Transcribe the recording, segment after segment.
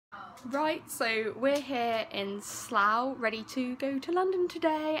Right, so we're here in Slough, ready to go to London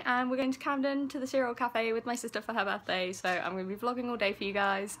today, and we're going to Camden to the cereal cafe with my sister for her birthday, so I'm going to be vlogging all day for you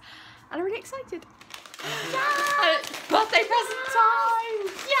guys, and I'm really excited. Yeah! Birthday present time!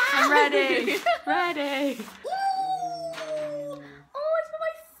 Yeah! I'm ready! Ready! Ooh! Oh, it's for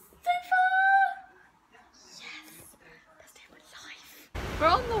my sofa! Yes! Best day of my life. We're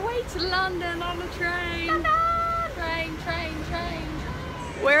on the way to London on the train! Train, train, train!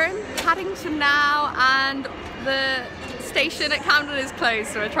 We're in Paddington now, and the station at Camden is closed,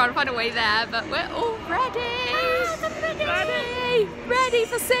 so we're trying to find a way there, but we're all ready! Yes, I'm ready! Ready! Ready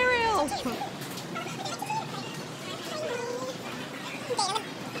for cereal!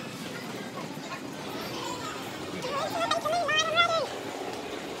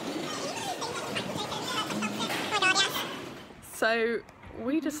 So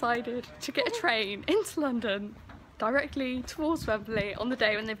we decided to get a train into London directly towards Wembley on the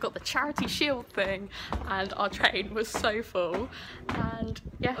day when they've got the charity shield thing, and our train was so full, and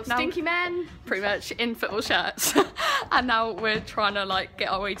yeah, now Stinky men pretty much in football shirts. And now we're trying to like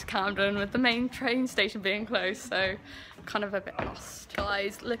get our way to Camden with the main train station being closed, so kind of a bit lost.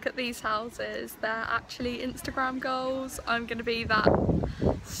 Guys, look at these houses, they're actually Instagram goals. I'm gonna be that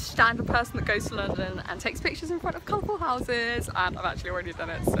standard person that goes to London and takes pictures in front of colourful houses, and I've actually already done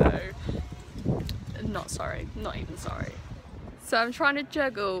it, so not sorry, not even sorry. So I'm trying to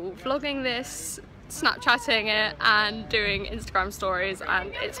juggle vlogging this, Snapchatting it, and doing Instagram stories,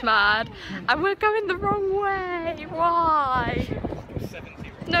 and it's mad, and we're going the wrong way. Why?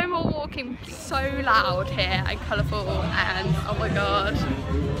 No more walking. So loud here and colourful, and oh my god,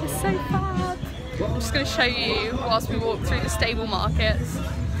 it's so fab. I'm just going to show you whilst we walk through the stable markets.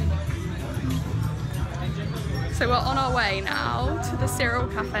 So we're on our way now to the cereal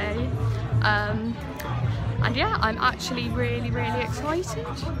cafe, and yeah, I'm actually really excited.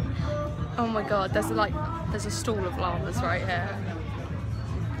 Oh my god, there's a stall of llamas right here.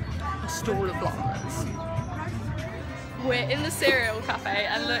 A stall of llamas. We're in the cereal cafe,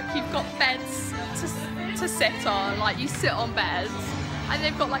 and look, you've got beds to sit on, like you sit on beds, and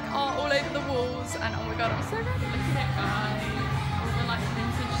they've got like art all over the walls, and oh my god, I'm so ready. Look at it, guys. All the like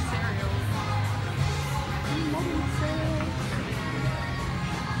vintage cereal. Modern cereal.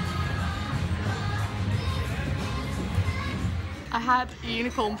 I had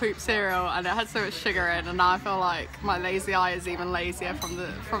unicorn poop cereal and it had so much sugar in, and now I feel like my lazy eye is even lazier from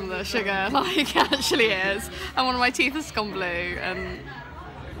the sugar, like it actually is. And one of my teeth has gone blue, and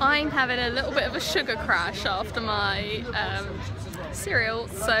I'm having a little bit of a sugar crash after my cereal,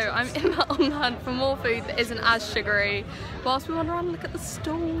 so I'm on the hunt for more food that isn't as sugary whilst we wander around and look at the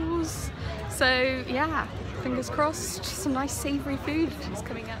stalls. So yeah, fingers crossed, some nice savoury food is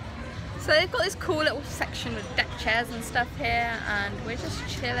coming up. So they've got this cool little section with deck chairs and stuff here, and we're just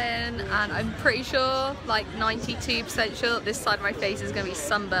chilling, and I'm pretty sure, like 92% sure, that this side of my face is going to be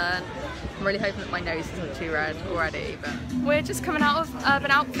sunburned. I'm really hoping that my nose isn't too red already, but we're just coming out of Urban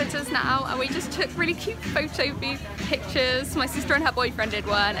Outfitters now, and we just took really cute photo pictures. My sister and her boyfriend did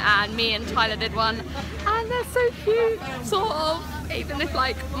one, and me and Tyler did one, and they're so cute, sort of, even if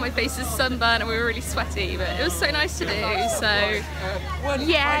like my face is sunburned and we were really sweaty, but it was so nice to do, so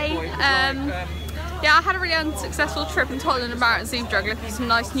yay. Yeah, I had a really unsuccessful trip into Holland and Barrett and Zoom Drug looking for some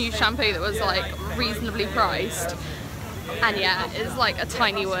nice new shampoo that was like reasonably priced, and yeah, it's like a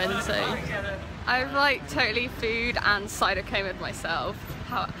tiny one, so I've like totally food and cider combed myself.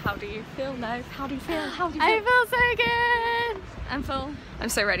 How do you feel now? How do you feel? How do you feel? I feel so good. I'm full. I'm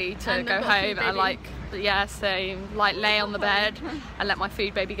so ready to go home and like, yeah, same, like lay on the bed and let my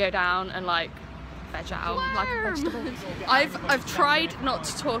food baby go down and like veg out like a vegetable. I've tried not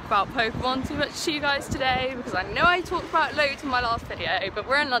to talk about Pokemon too much to you guys today, because I know I talked about it loads in my last video, but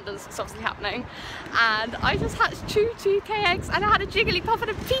we're in London, so it's obviously happening, and I just hatched 2 2K eggs, and I had a Jigglypuff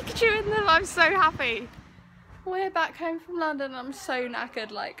and a Pikachu in them. I'm so happy. We're back home from London. I'm so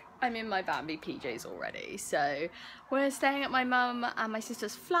knackered, like I'm in my Bambi PJs already. So we're staying at my mum and my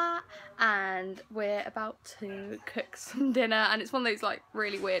sister's flat, and we're about to cook some dinner, and it's one of those like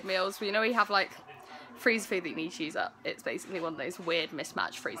really weird meals where, you know, you have like freezer food that you need to use up. It's basically one of those weird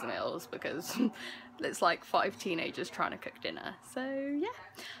mismatched freezer meals, because it's like 5 teenagers trying to cook dinner. So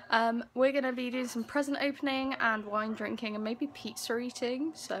yeah, we're gonna be doing some present opening and wine drinking and maybe pizza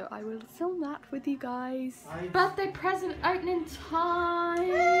eating, so I will film that with you guys. Birthday present opening time.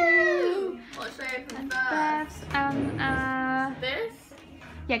 Woo! What should I open Beth's This?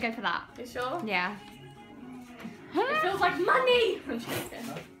 yeah, go for that. You sure? Yeah. It feels like money! I'm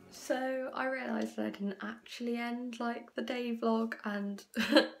joking. So I realised that I didn't actually end like the day vlog, and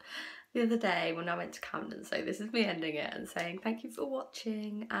the other day when I went to Camden. So this is me ending it and saying thank you for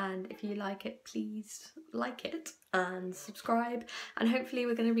watching, and if you like it, please like it and subscribe, and hopefully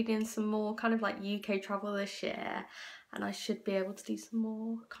we're going to be doing some more kind of like UK travel this year, and I should be able to do some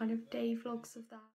more kind of day vlogs of that.